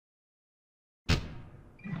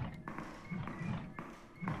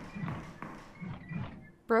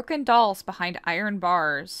Broken dolls behind iron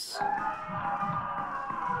bars.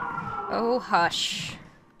 Oh, hush.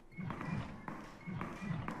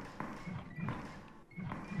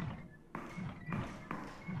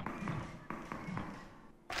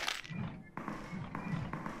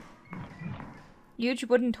 Huge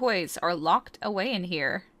wooden toys are locked away in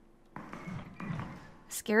here.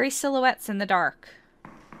 Scary silhouettes in the dark.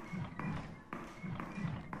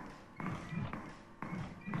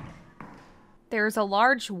 There's a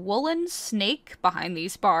large woolen snake behind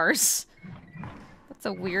these bars. That's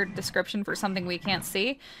a weird description for something we can't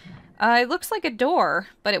see. It looks like a door,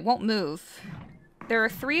 but it won't move. There are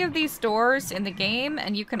 3 of these doors in the game,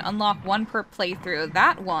 and you can unlock 1 per playthrough.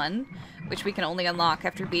 That one, which we can only unlock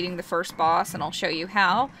after beating the first boss, and I'll show you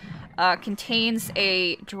how, contains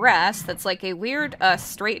a dress that's like a weird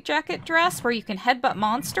straitjacket dress where you can headbutt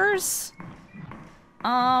monsters.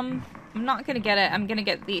 I'm not gonna get it. I'm gonna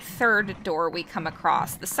get the 3rd door we come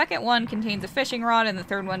across. The 2nd one contains a fishing rod, and the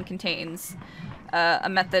 3rd one contains a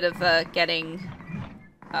method of getting...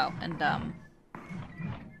 Oh, and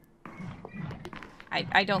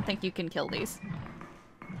I don't think you can kill these.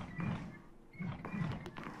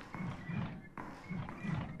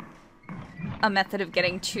 A method of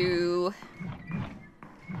getting to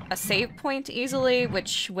a save point easily,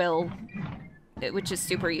 which is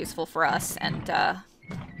super useful for us, and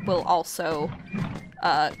will also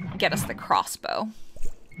get us the crossbow.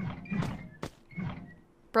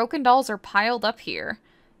 Broken dolls are piled up here.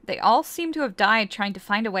 They all seem to have died trying to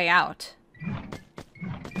find a way out.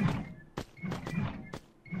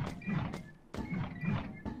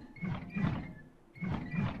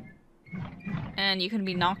 And you can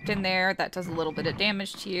be knocked in there. That does a little bit of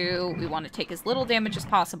damage to you. We want to take as little damage as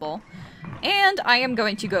possible. And I am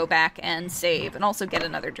going to go back and save and also get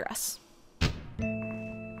another dress.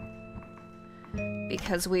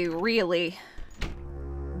 Because we really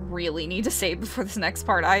need to save before this next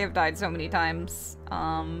part. I have died so many times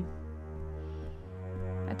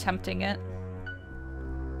attempting it.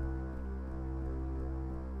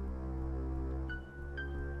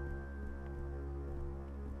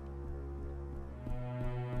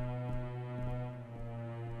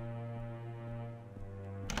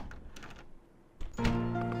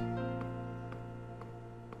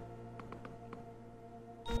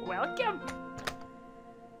 Welcome.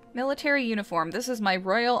 Military uniform. This is my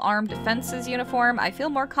Royal Armed Defenses uniform. I feel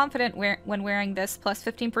more confident when wearing this, plus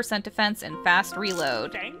 15% defense and fast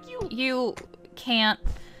reload. Thank you. You can't...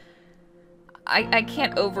 I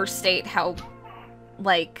can't overstate how,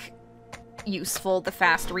 like, useful the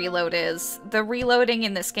fast reload is. The reloading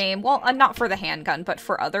in this game, well, not for the handgun, but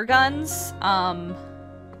for other guns,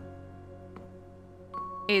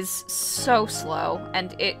 is so slow,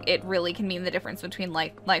 and it really can mean the difference between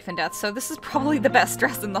life and death. So this is probably the best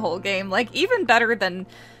dress in the whole game, like even better than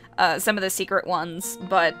some of the secret ones,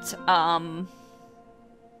 but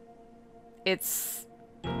it's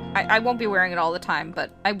I won't be wearing it all the time,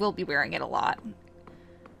 but I will be wearing it a lot.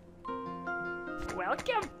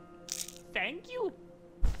 Welcome. Thank you.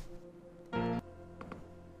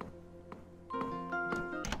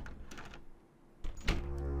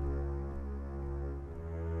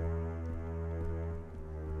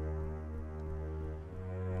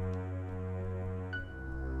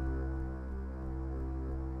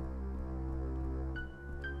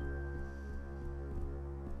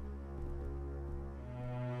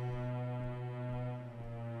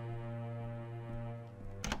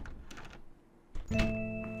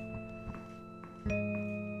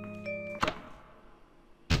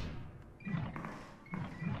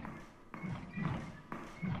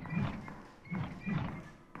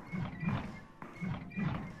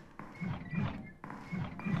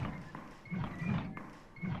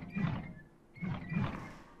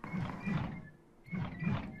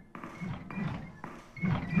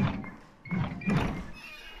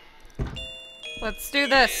 Let's do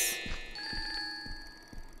this!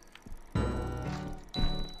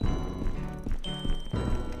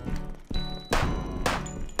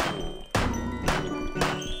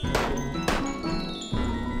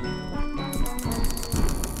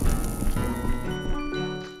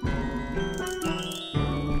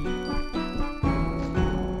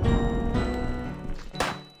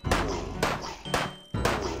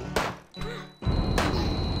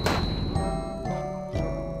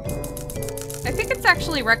 I think it's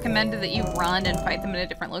actually recommended that you run and fight them in a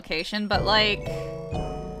different location, but like...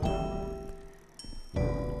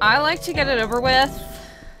 I like to get it over with,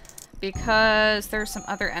 because there's some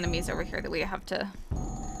other enemies over here that we have to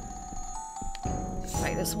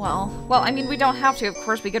fight as well. Well, I mean, we don't have to, of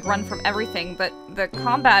course, we could run from everything, but the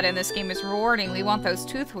combat in this game is rewarding. We want those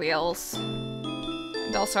tooth wheels.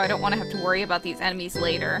 And also, I don't want to have to worry about these enemies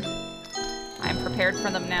later. I'm prepared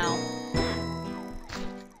for them now.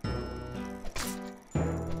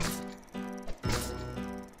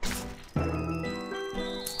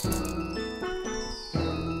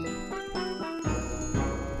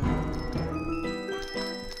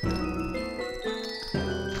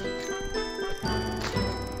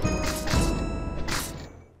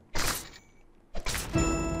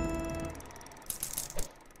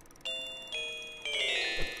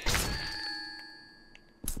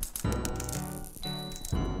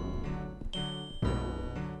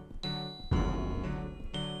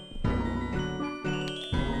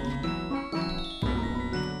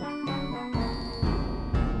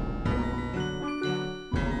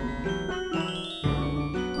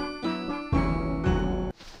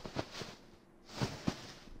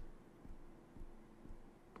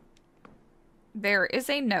 There is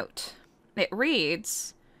a note. It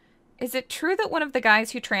reads, "Is it true that one of the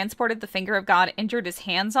guys who transported the Finger of God injured his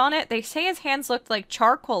hands on it? They say his hands looked like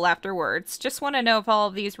charcoal afterwards. Just want to know if all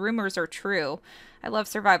of these rumors are true. I love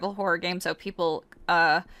survival horror games so people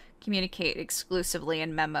communicate exclusively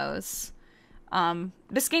in memos."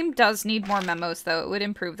 This game does need more memos, though. It would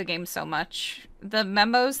improve the game so much. The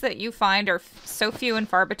memos that you find are so few and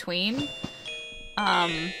far between.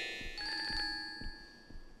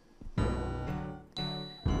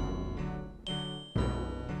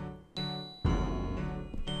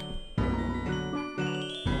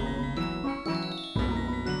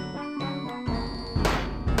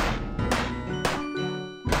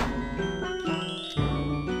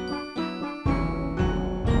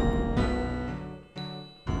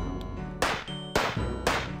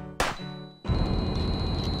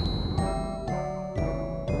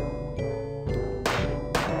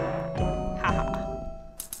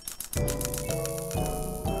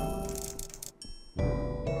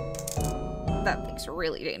 That thing's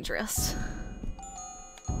really dangerous.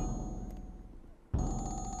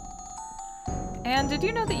 And did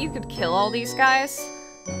you know that you could kill all these guys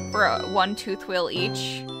for one tooth wheel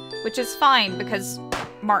each? Which is fine because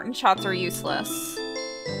Martin shots are useless.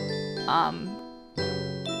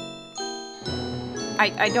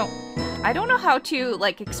 I don't know how to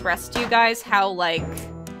like express to you guys how like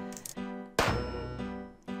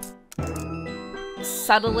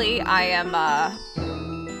subtly I am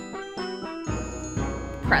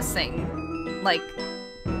pressing like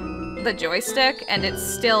the joystick and it's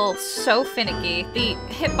still so finicky. The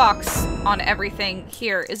hitbox on everything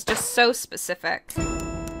here is just so specific.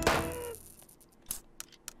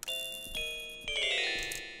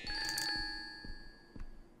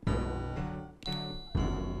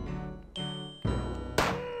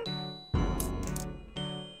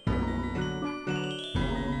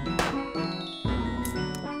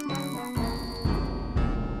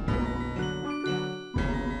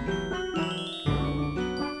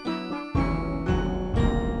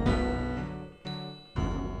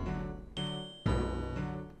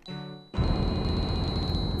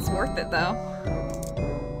 Worth it though.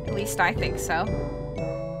 At least I think so.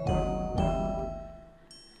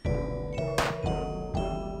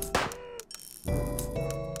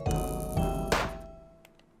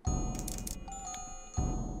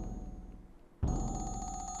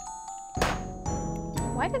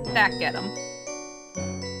 Why didn't that get him?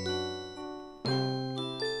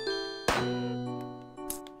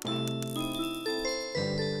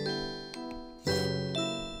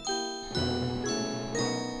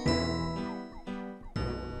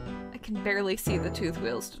 Barely see the tooth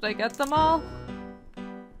wheels. Did I get them all?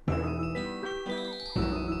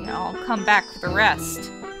 Yeah, I'll come back for the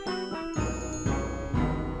rest.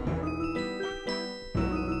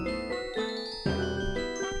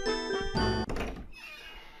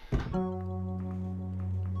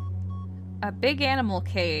 A big animal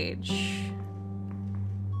cage.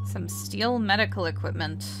 Some steel medical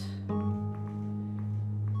equipment.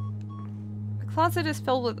 The closet is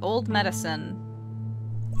filled with old medicine.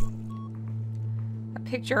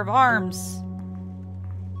 Picture of arms.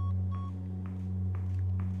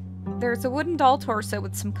 There's a wooden doll torso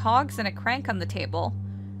with some cogs and a crank on the table.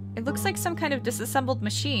 It looks like some kind of disassembled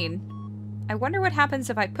machine. I wonder what happens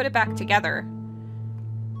if I put it back together.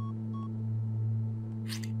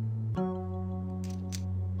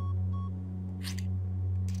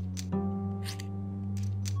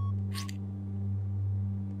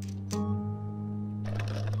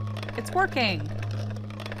 It's working!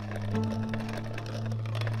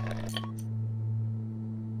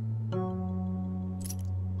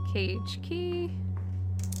 Cage key.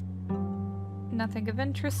 Nothing of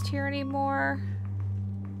interest here anymore.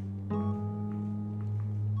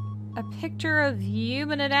 A picture of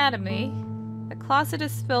human anatomy. The closet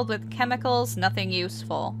is filled with chemicals, nothing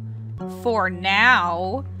useful. For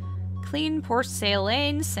now. Clean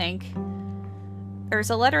porcelain sink. There's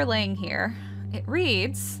a letter laying here. It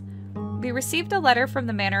reads, "We received a letter from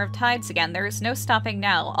the Manor of Tides again. There is no stopping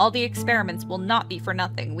now. All the experiments will not be for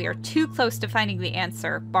nothing. We are too close to finding the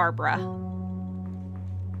answer. Barbara."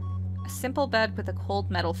 A simple bed with a cold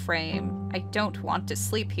metal frame. I don't want to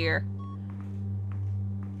sleep here.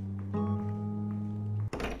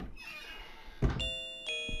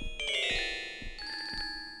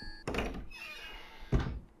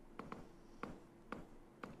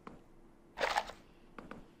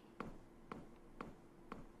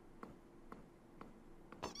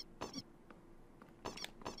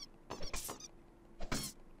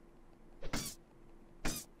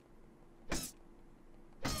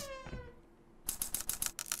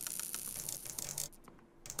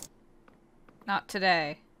 Not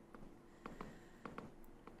today.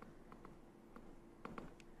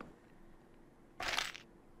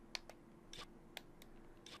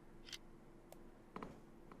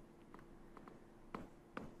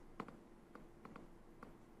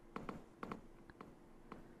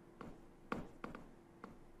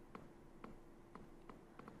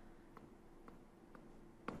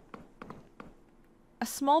 A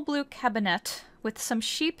small blue cabinet with some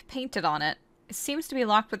sheep painted on it. It seems to be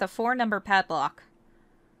locked with a 4-number padlock.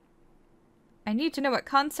 I need to know what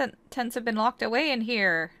contents have been locked away in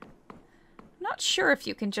here. I'm not sure if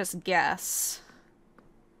you can just guess.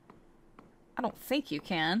 I don't think you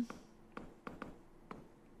can.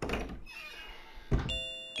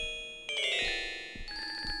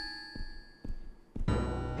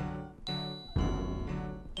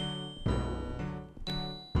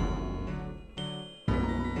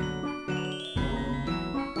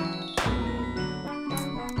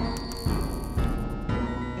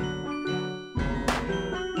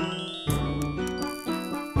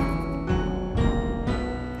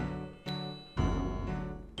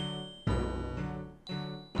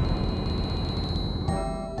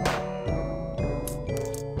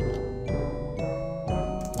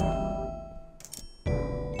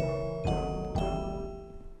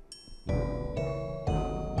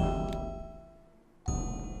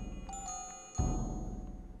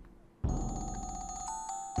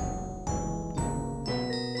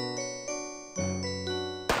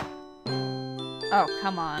 Oh,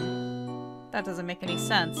 come on. That doesn't make any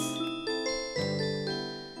sense.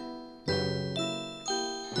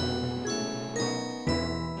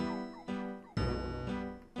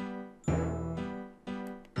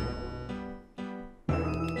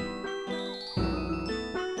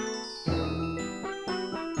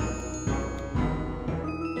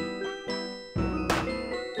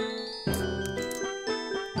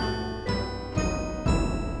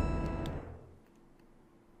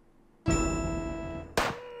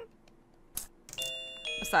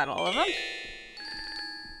 Is that all of them?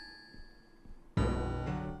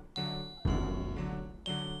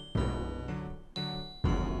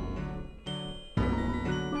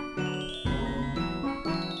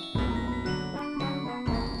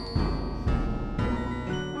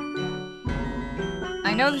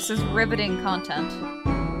 I know this is riveting content.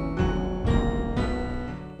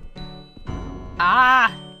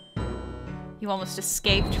 Ah! You almost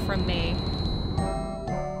escaped from me.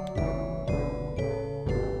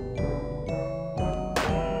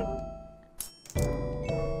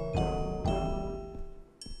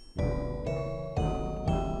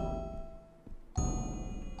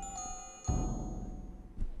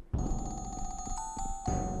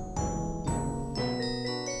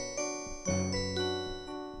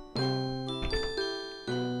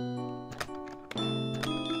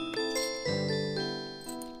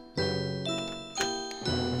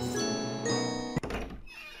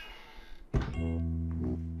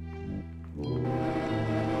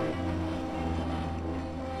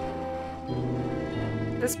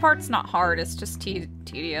 This part's not hard, it's just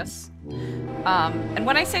tedious. And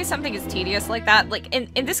when I say something is tedious like that, like,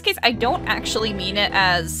 in this case, I don't actually mean it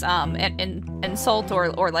as an insult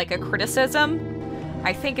or like a criticism.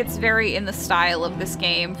 I think it's very in the style of this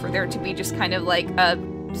game for there to be just kind of like a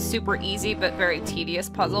super easy but very tedious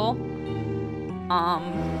puzzle.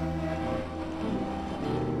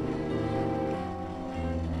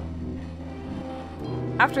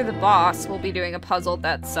 After the boss, we'll be doing a puzzle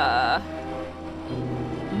that's,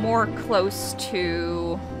 more close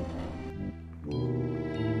to...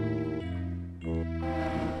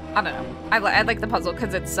 I don't know. I like the puzzle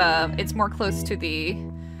because it's more close to the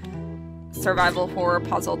survival horror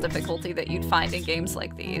puzzle difficulty that you'd find in games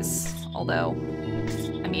like these. Although,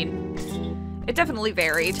 I mean, it definitely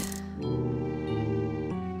varied.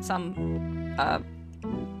 Some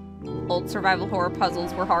old survival horror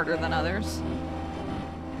puzzles were harder than others.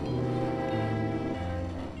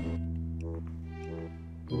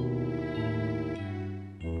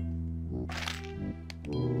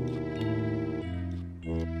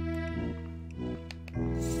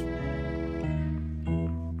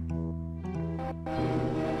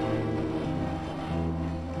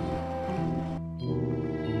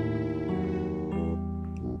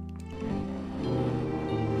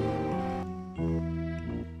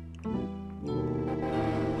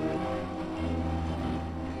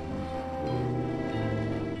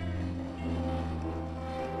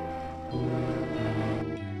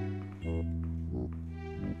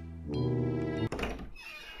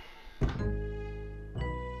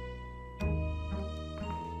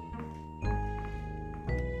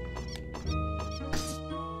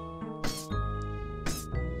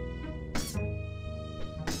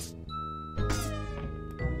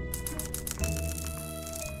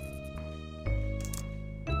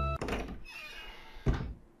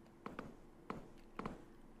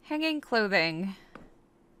 Hanging clothing.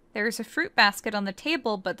 There's a fruit basket on the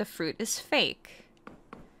table, but the fruit is fake.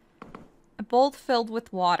 A bowl filled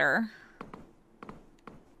with water.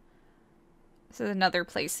 This is another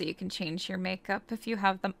place that you can change your makeup if you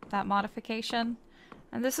have that modification.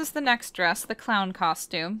 And this is the next dress, the clown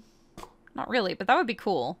costume. Not really, but that would be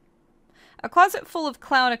cool. A closet full of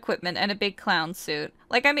clown equipment and a big clown suit.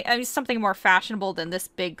 Like, I mean something more fashionable than this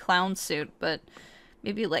big clown suit, but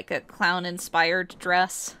maybe like a clown-inspired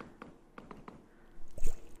dress.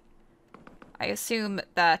 I assume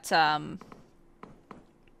that,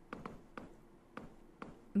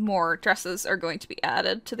 more dresses are going to be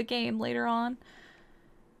added to the game later on.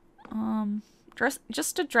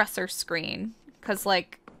 Just a dresser screen. Because,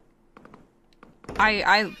 like,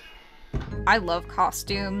 I love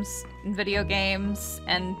costumes in video games,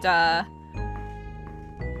 and, I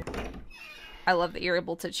love that you're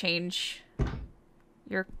able to change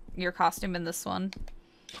your costume in this one.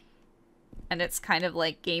 And it's kind of,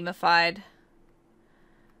 like, gamified.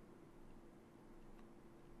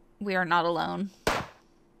 We are not alone.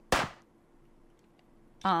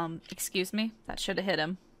 Excuse me? That should have hit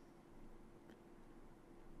him.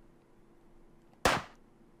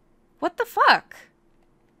 What the fuck?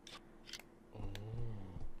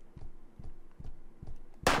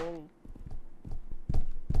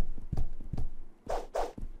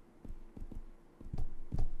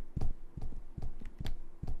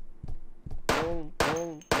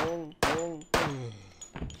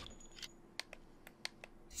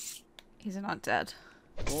 He's not dead.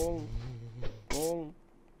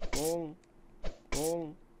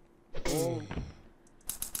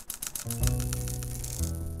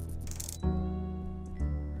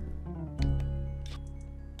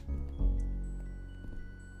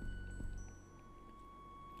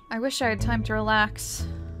 I wish I had time to relax.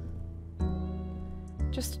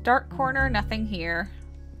 Just a dark corner, nothing here.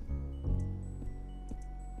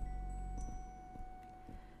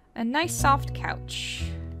 A nice soft couch.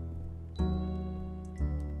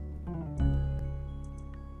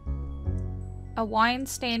 A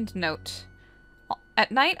wine-stained note.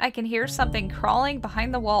 At night, I can hear something crawling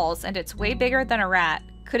behind the walls, and it's way bigger than a rat.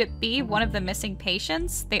 Could it be one of the missing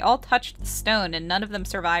patients? They all touched the stone, and none of them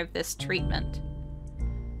survived this treatment.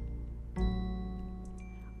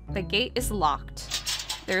 The gate is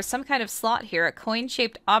locked. There's some kind of slot here. A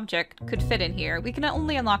coin-shaped object could fit in here. We can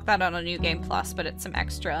only unlock that on a New Game Plus, but it's some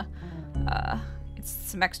extra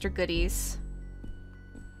goodies.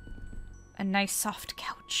 A nice soft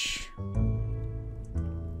couch.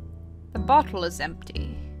 The bottle is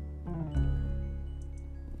empty.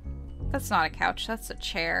 That's not a couch, that's a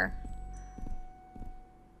chair.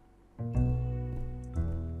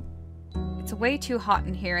 It's way too hot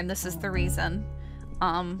in here, and this is the reason.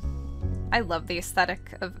 I love the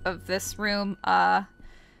aesthetic of this room. I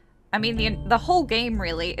mean, the whole game,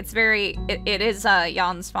 really. It's very... It is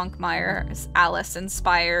Jan Svankmeyer's Alice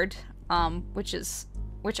inspired,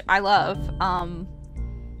 which I love.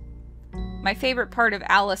 My favorite part of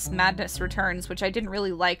Alice Madness Returns, which I didn't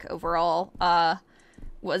really like overall,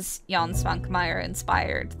 was Jan Svankmeyer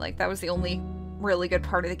inspired. Like, that was the only really good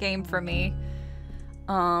part of the game for me.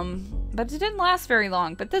 But it didn't last very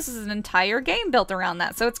long. But this is an entire game built around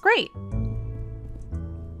that, so it's great.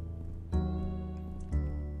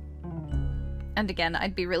 And again,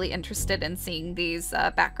 I'd be really interested in seeing these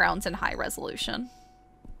backgrounds in high resolution.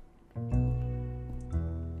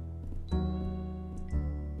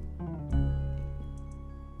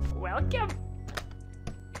 Welcome.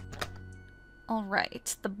 All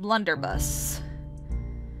right, the blunderbuss.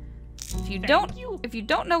 If you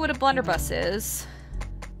don't know what a blunderbuss is,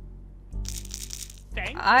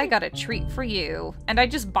 I got a treat for you. And I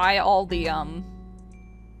just buy all the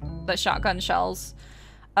shotgun shells.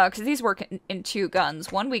 Because these work in 2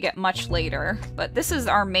 guns. One we get much later, but this is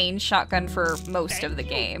our main shotgun for most of the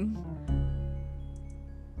game.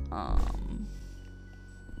 I'm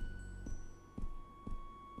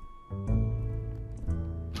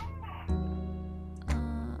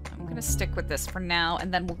gonna stick with this for now,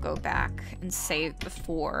 and then we'll go back and save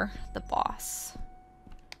before the boss.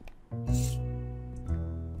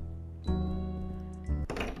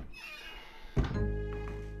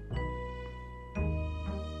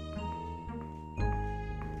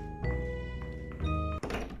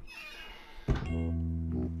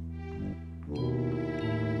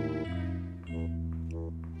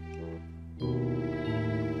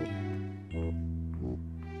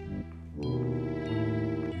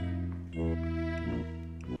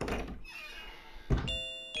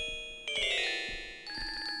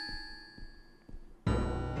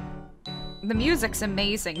 The music's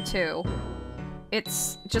amazing, too.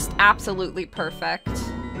 It's just absolutely perfect.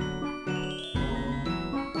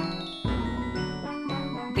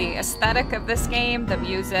 The aesthetic of this game, the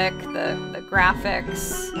music, the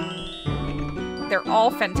graphics, they're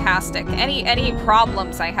all fantastic. Any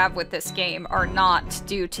problems I have with this game are not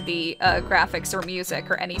due to the graphics or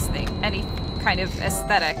music or anything, any kind of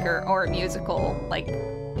aesthetic or musical, like,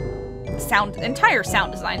 entire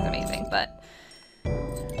sound design's amazing, but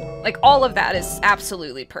like, all of that is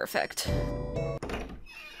absolutely perfect.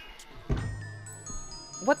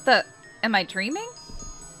 What the... Am I dreaming?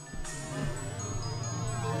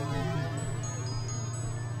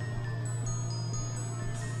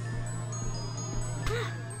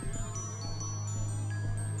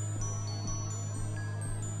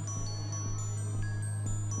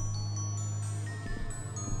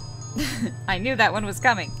 I knew that one was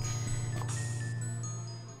coming.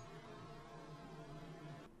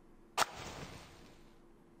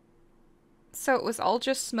 So it was all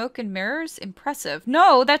just smoke and mirrors? Impressive.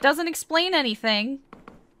 No, that doesn't explain anything.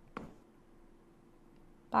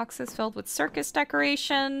 Boxes filled with circus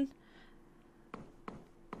decoration.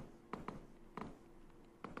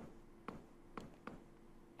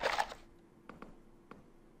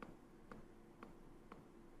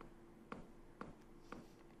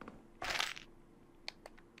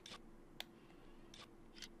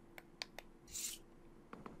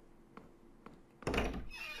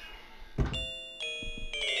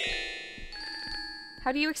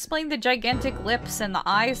 How do you explain the gigantic lips and the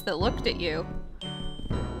eyes that looked at you?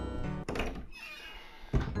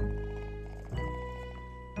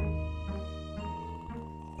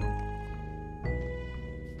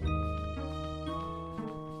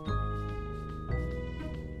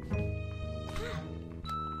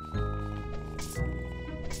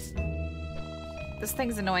 This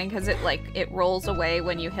thing's annoying because it rolls away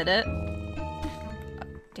when you hit it. Oh,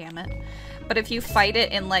 damn it. But if you fight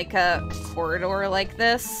it in, like, a corridor like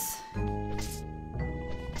this,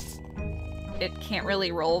 it can't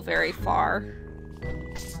really roll very far.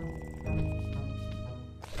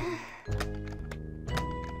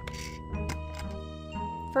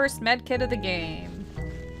 First medkit of the game.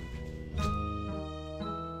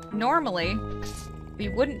 Normally, we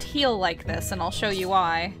wouldn't heal like this, and I'll show you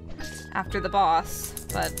why after the boss,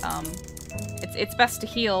 but, it's best to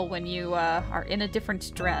heal when you, are in a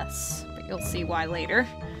different dress. You'll see why later.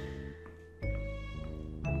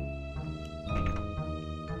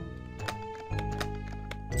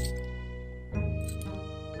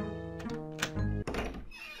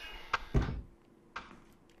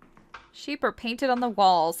 Sheep are painted on the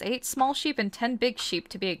walls. 8 small sheep and 10 big sheep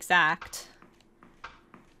to be exact.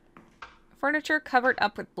 Furniture covered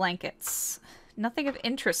up with blankets. Nothing of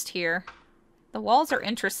interest here. The walls are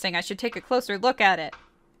interesting. I should take a closer look at it.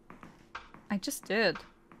 I just did.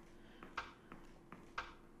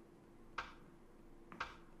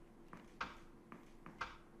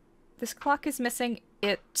 This clock is missing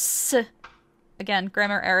its... Again,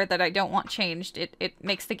 grammar error that I don't want changed. It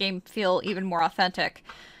makes the game feel even more authentic.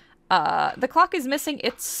 The clock is missing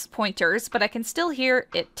its pointers, but I can still hear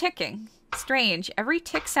it ticking. Strange. Every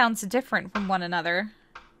tick sounds different from one another.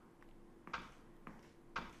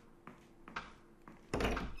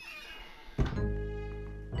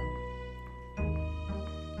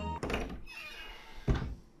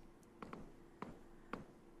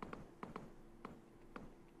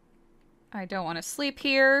 I don't want to sleep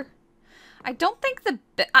here. I don't think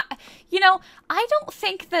I don't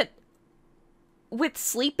think that with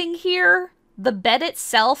sleeping here, the bed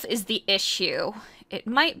itself is the issue. It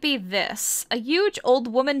might be this. A huge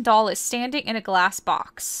old woman doll is standing in a glass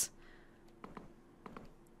box.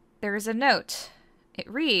 There is a note. It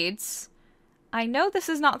reads, I know this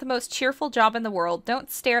is not the most cheerful job in the world. Don't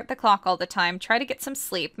stare at the clock all the time. Try to get some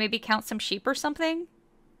sleep. Maybe count some sheep or something?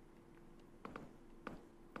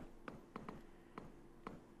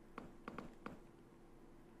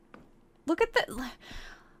 Look at the...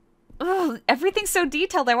 Ugh, everything's so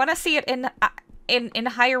detailed. I want to see it in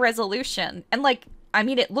higher resolution. And, like, I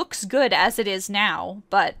mean, it looks good as it is now,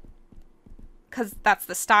 but... because that's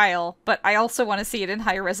the style. But I also want to see it in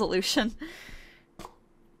higher resolution.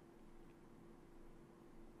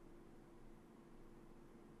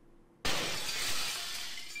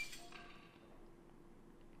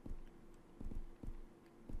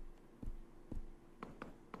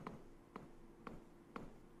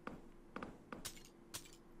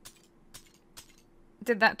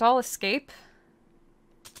 Did that doll escape?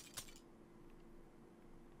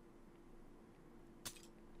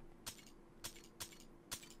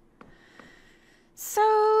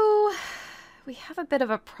 So, we have a bit of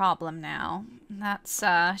a problem now. That's,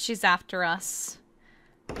 she's after us.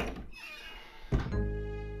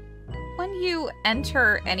 When you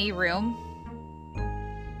enter any room,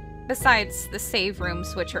 besides the save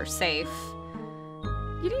rooms, which are safe,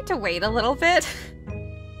 you need to wait a little bit.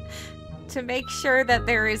 To make sure that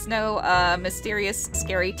there is no mysterious,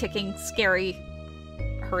 scary, ticking, scary,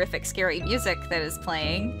 horrific, scary music that is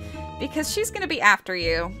playing. Because she's gonna be after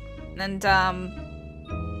you. And,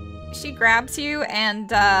 she grabs you, and,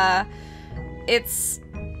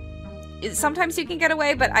 sometimes you can get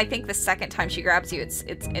away, but I think the second time she grabs you, it's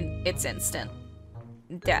instant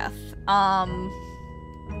death.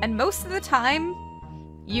 And most of the time,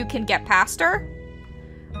 you can get past her.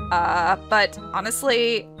 But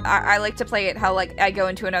honestly, I like to play it how, like, I go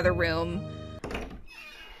into another room,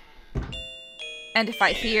 and if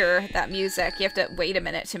I hear that music, you have to wait a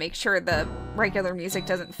minute to make sure the regular music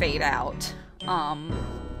doesn't fade out.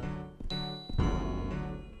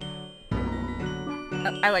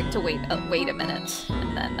 I like to wait a minute,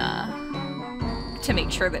 and then, to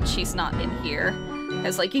make sure that she's not in here.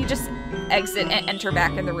 Because, like, you just exit and enter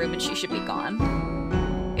back in the room and she should be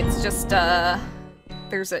gone. It's just,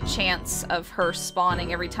 there's a chance of her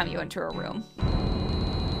spawning every time you enter a room.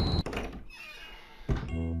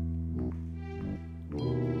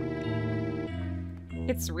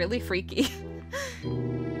 It's really freaky.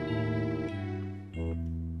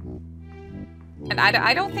 And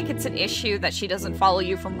I don't think it's an issue that she doesn't follow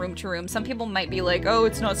you from room to room. Some people might be like, oh,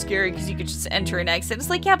 it's not scary because you could just enter and exit. It's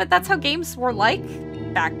like, yeah, but that's how games were like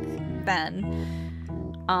back then.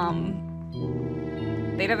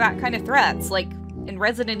 They'd have that kind of threats. Like, in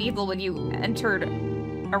Resident Evil, when you entered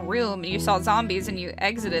a room and you saw zombies and you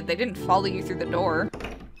exited, they didn't follow you through the door.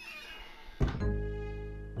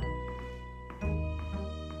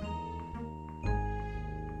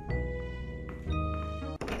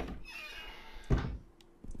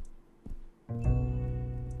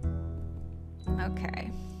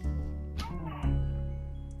 Okay.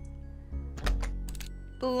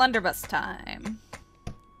 Blunderbuss time.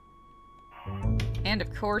 And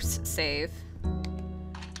of course, save.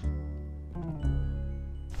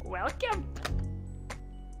 Welcome.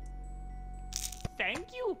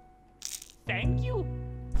 Thank you. Thank you.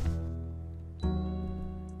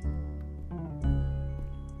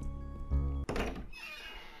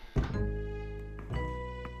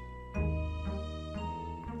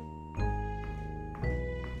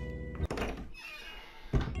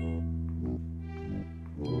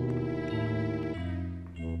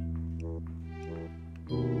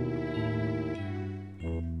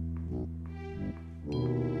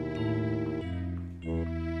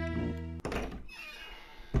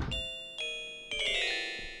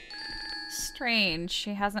 Strange,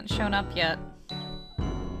 she hasn't shown up yet.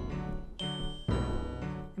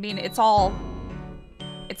 I mean, it's all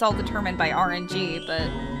determined by RNG, but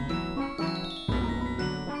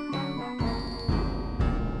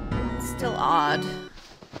it's still odd.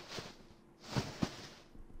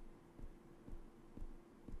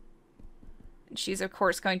 And she's of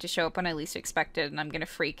course going to show up when I least expect it, and I'm gonna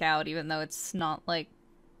freak out, even though it's not like,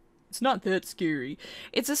 it's not that scary.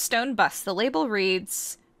 It's a stone bust. The label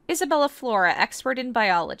reads, Isabella Flora, expert in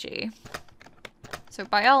biology. So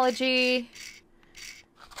biology,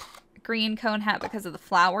 green cone hat because of the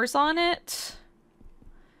flowers on it.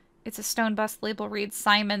 It's a stone bust. Label reads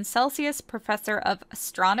Simon Celsius, professor of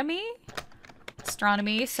astronomy.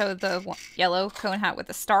 Astronomy, so the yellow cone hat with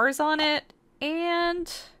the stars on it.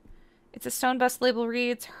 And it's a stone bust. Label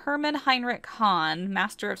reads Hermann Heinrich Hahn,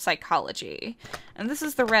 master of psychology. And this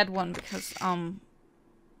is the red one because,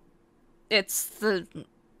 it's the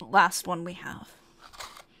last one we have.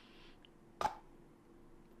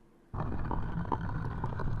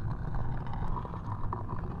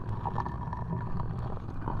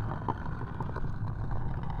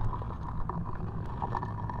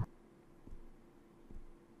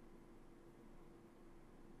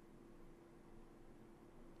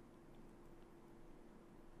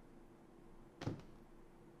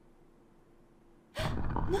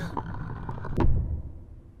 Oh,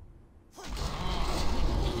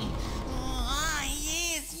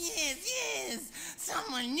 yes, yes, yes!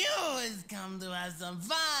 Someone new has come to have some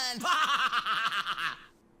fun!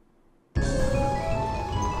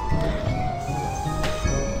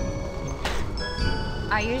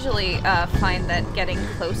 I usually find that getting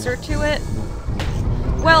closer to it...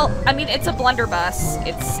 Well, I mean, it's a blunderbuss.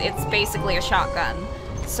 It's basically a shotgun.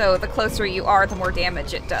 So the closer you are, the more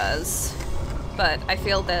damage it does. But I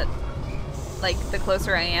feel that, like, the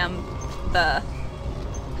closer I am, the...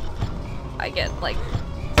 I get, like...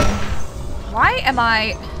 Why am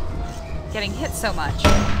I getting hit so much?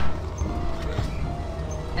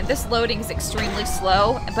 And this loading is extremely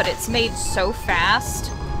slow, but it's made so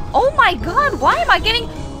fast. Oh my god, why am I getting...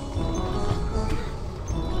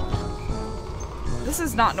 This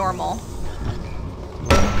is not normal.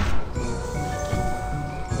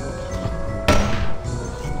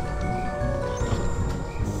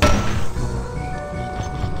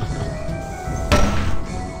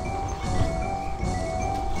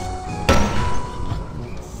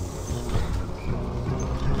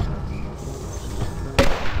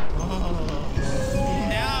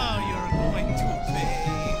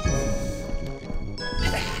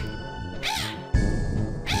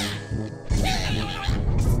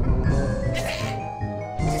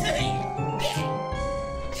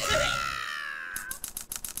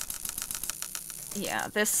 Yeah,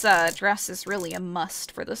 this dress is really a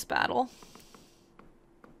must for this battle.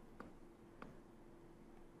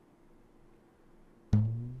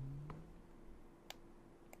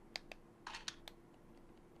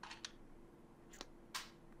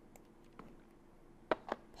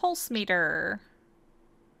 Pulse meter.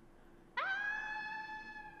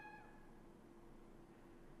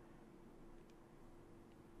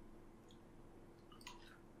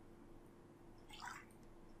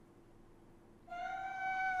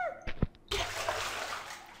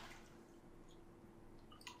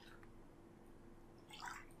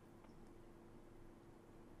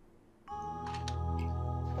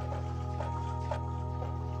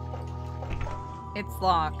 It's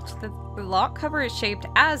locked. The lock cover is shaped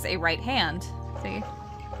as a right hand. See?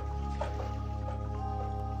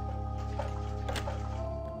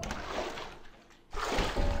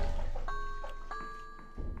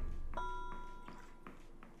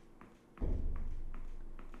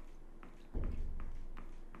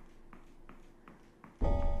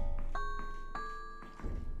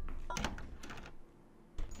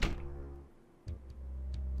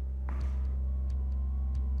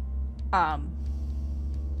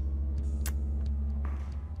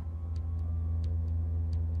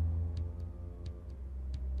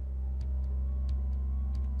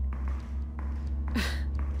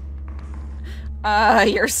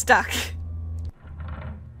 You're stuck.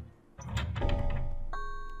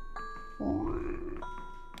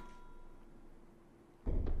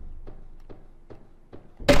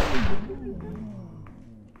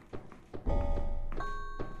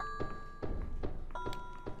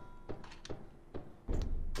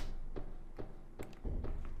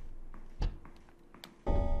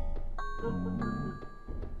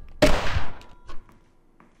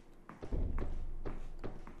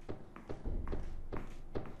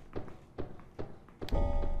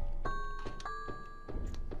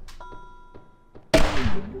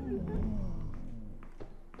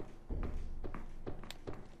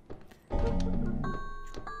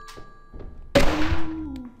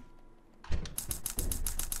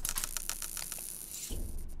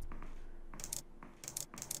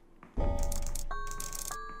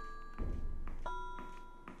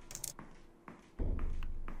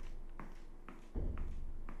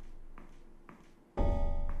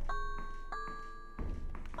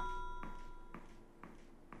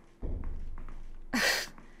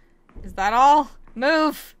 Is that all?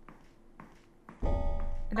 Move!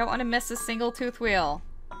 I don't want to miss a single tooth wheel.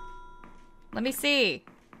 Let me see.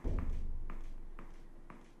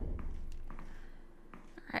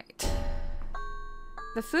 Alright.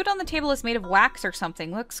 The food on the table is made of wax or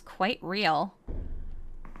something. Looks quite real.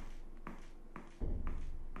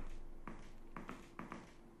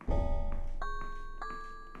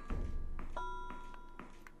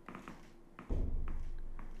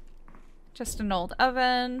 Just an old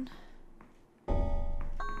oven.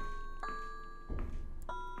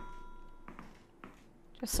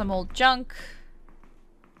 Just some old junk.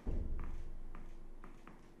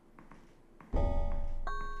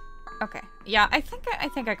 Okay. Yeah, I think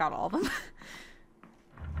I got all of them.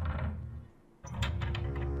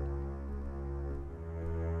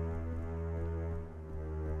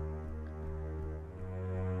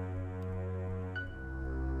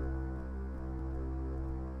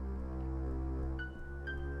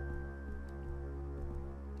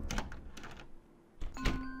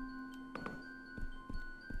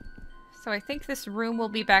 So I think this room will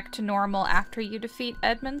be back to normal after you defeat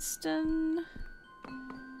Edmiston.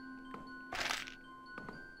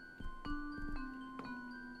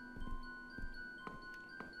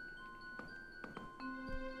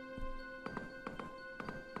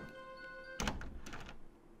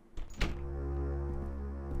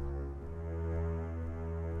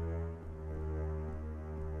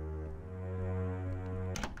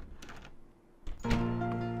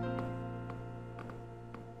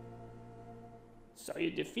 So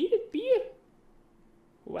you defeated Pier.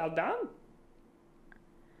 Well done.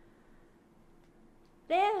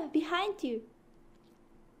 There, behind you.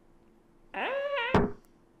 Ah!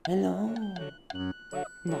 Hello.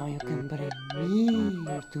 Now you can bring me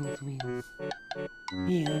your tooth wheels.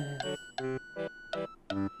 Yes.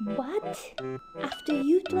 What? After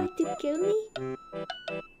you tried to kill me?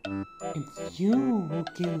 It's you who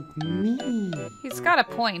killed me. He's got a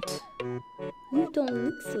point. You don't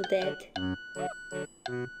look so dead.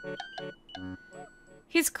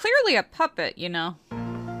 He's clearly a puppet, you know.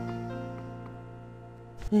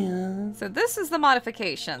 Yeah. So this is the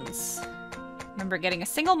modifications. Remember, getting a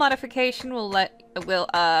single modification will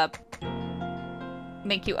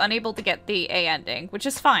make you unable to get the A ending, which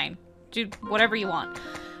is fine. Do whatever you want.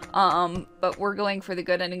 But we're going for the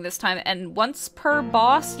good ending this time. And once per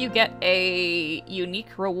boss, you get a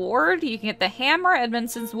unique reward. You can get the hammer,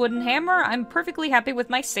 Edmiston's wooden hammer. I'm perfectly happy with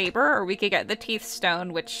my saber, or we could get the teeth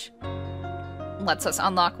stone, which lets us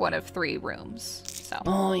unlock one of 3 rooms. So.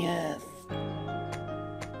 Oh, yes.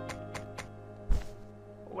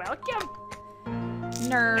 Welcome.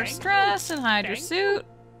 Nurse dress and Hydra suit.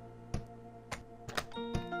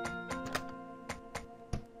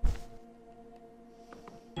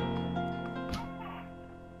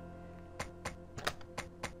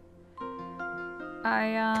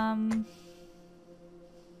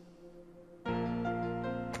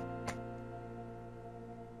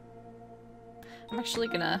 I'm actually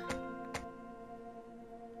gonna...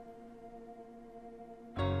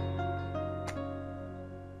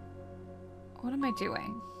 What am I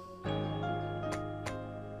doing?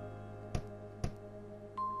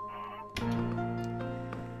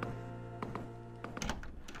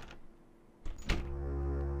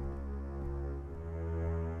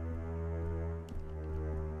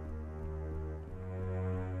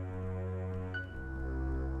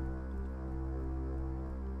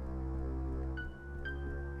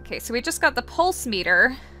 Okay, so we just got the pulse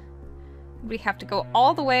meter. We have to go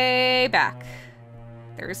all the way back.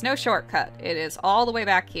 There is no shortcut. It is all the way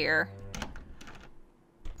back here.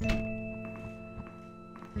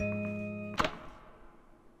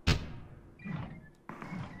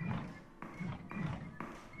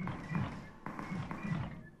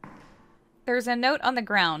 There's a note on the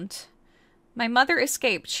ground. My mother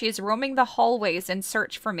escaped. She is roaming the hallways in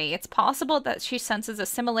search for me. It's possible that she senses a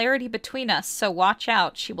similarity between us, so watch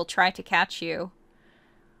out. She will try to catch you.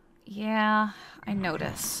 Yeah, I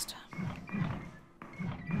noticed.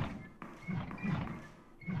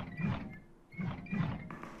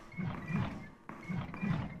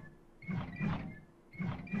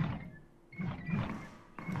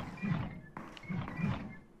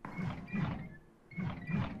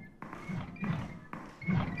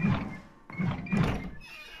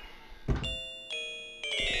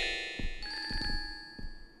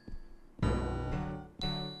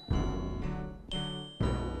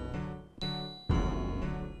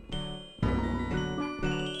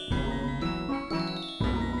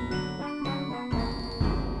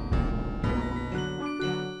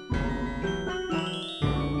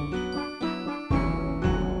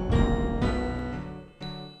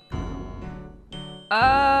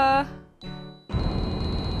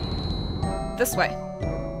 This way.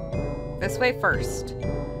 This way first.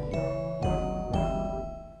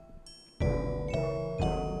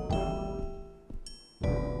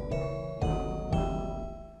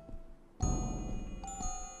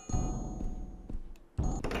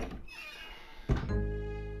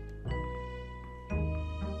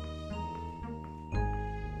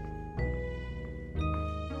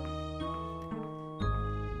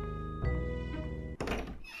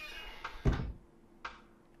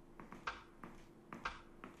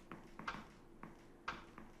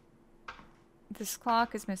 This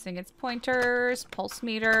clock is missing its pointers. Pulse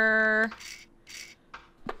meter.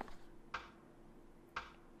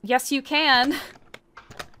 Yes, you can.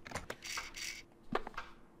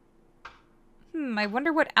 I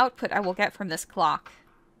wonder what output I will get from this clock.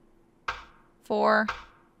 4,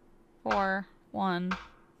 4, 1,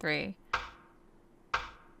 3.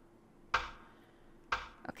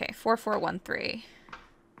 Okay, 4, 4, 1, 3.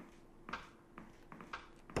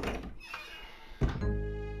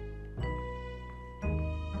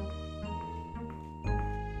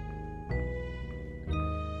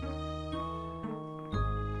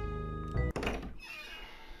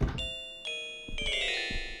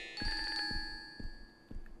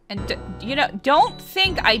 And, you know, don't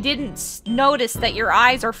think I didn't notice that your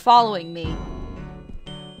eyes are following me.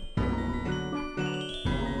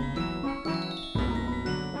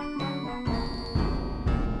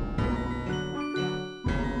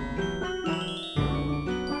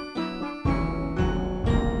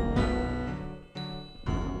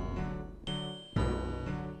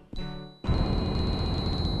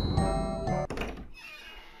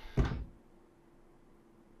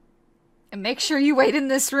 And make sure you wait in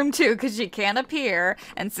this room too, because you can't appear.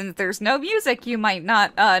 And since there's no music, you might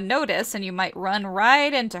not notice, and you might run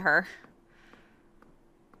right into her.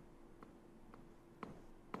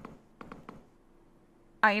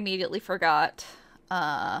 I immediately forgot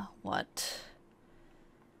what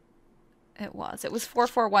it was. It was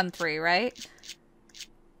 4413, right?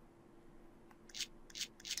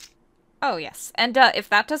 Oh, yes. And if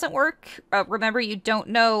that doesn't work, remember you don't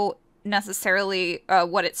know necessarily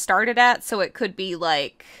what it started at, so it could be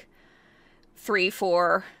like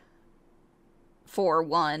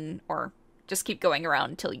 3441, or just keep going around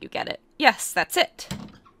until you get it. Yes, that's it.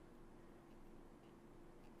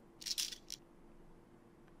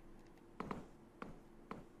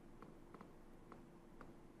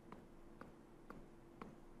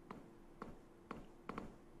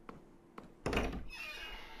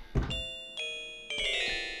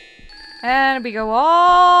 And we go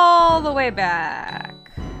all the way back.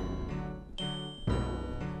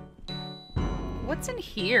 What's in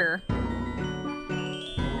here?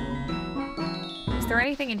 Is there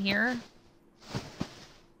anything in here?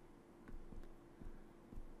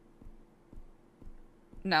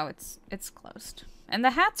 No, it's closed. And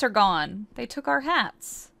the hats are gone. They took our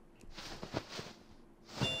hats.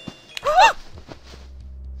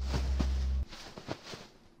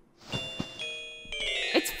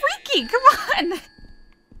 It's freaky! Come on!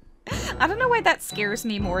 I don't know why that scares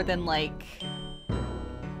me more than, like...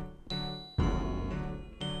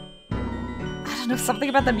 I don't know, something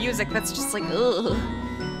about the music that's just like, ugh.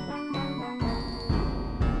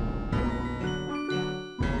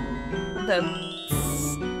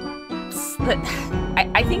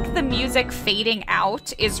 I think the music fading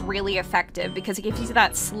out is really effective because it gives you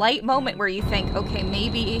that slight moment where you think, okay,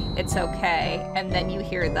 maybe it's okay, and then you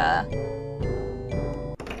hear the...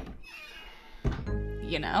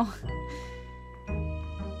 you know?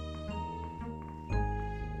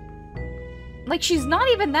 Like, she's not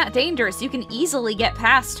even that dangerous. You can easily get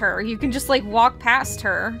past her. You can just, like, walk past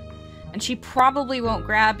her, and she probably won't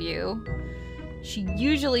grab you. She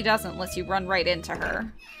usually doesn't unless you run right into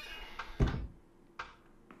her.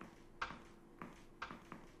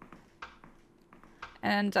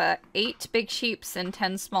 And 8 big sheeps and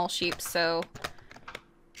 10 small sheep, so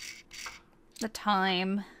the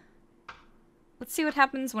time. Let's see what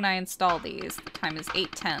happens when I install these. The time is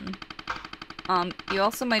 8:10. You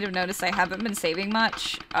also might have noticed I haven't been saving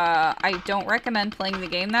much. I don't recommend playing the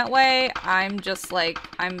game that way. I'm just like,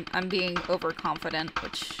 I'm being overconfident,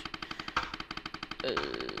 which...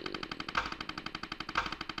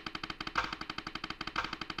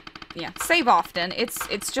 yeah, save often.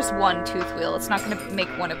 It's just one tooth wheel. It's not going to make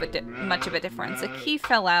much of a difference. A key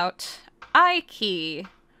fell out. I key.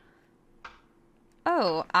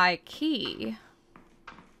 Oh, I key.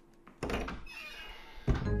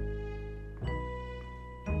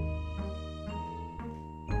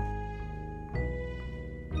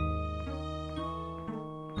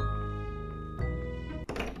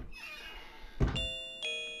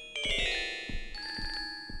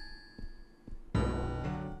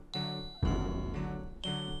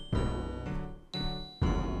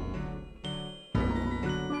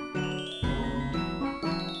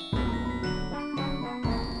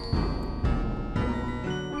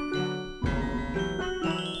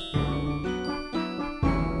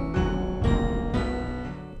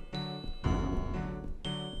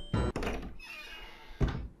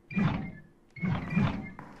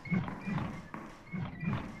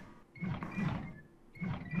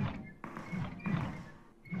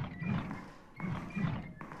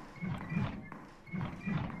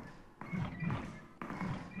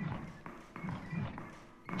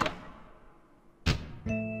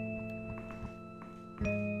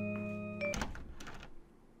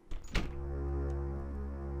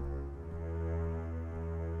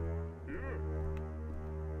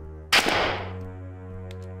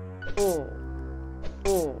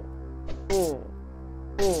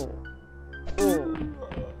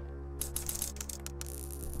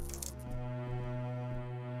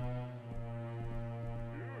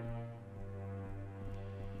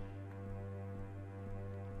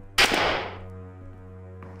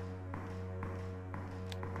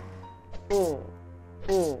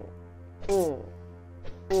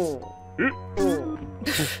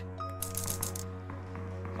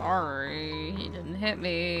 Sorry, he didn't hit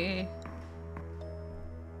me.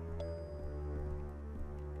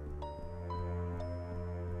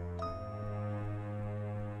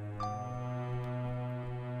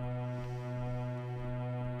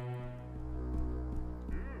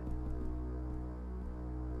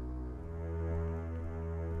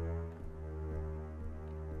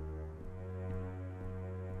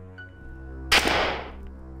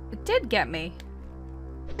 It did get me.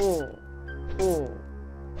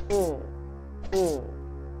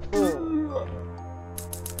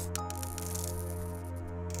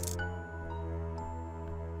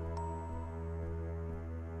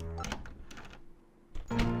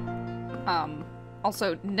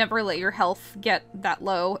 Also, never let your health get that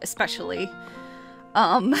low, especially,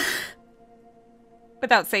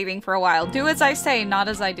 without saving for a while. Do as I say, not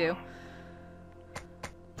as I do.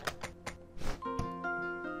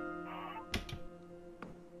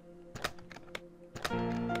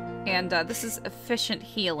 And, this is efficient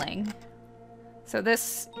healing. So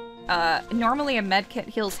this, normally a medkit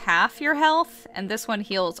heals half your health, and this one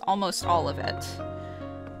heals almost all of it.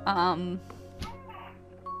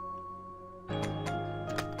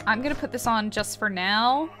 I'm gonna put this on just for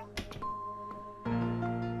now.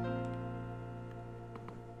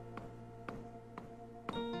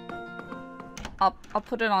 I'll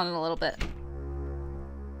put it on in a little bit.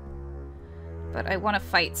 But I want to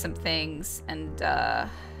fight some things, and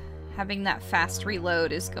having that fast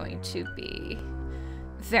reload is going to be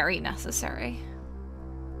very necessary.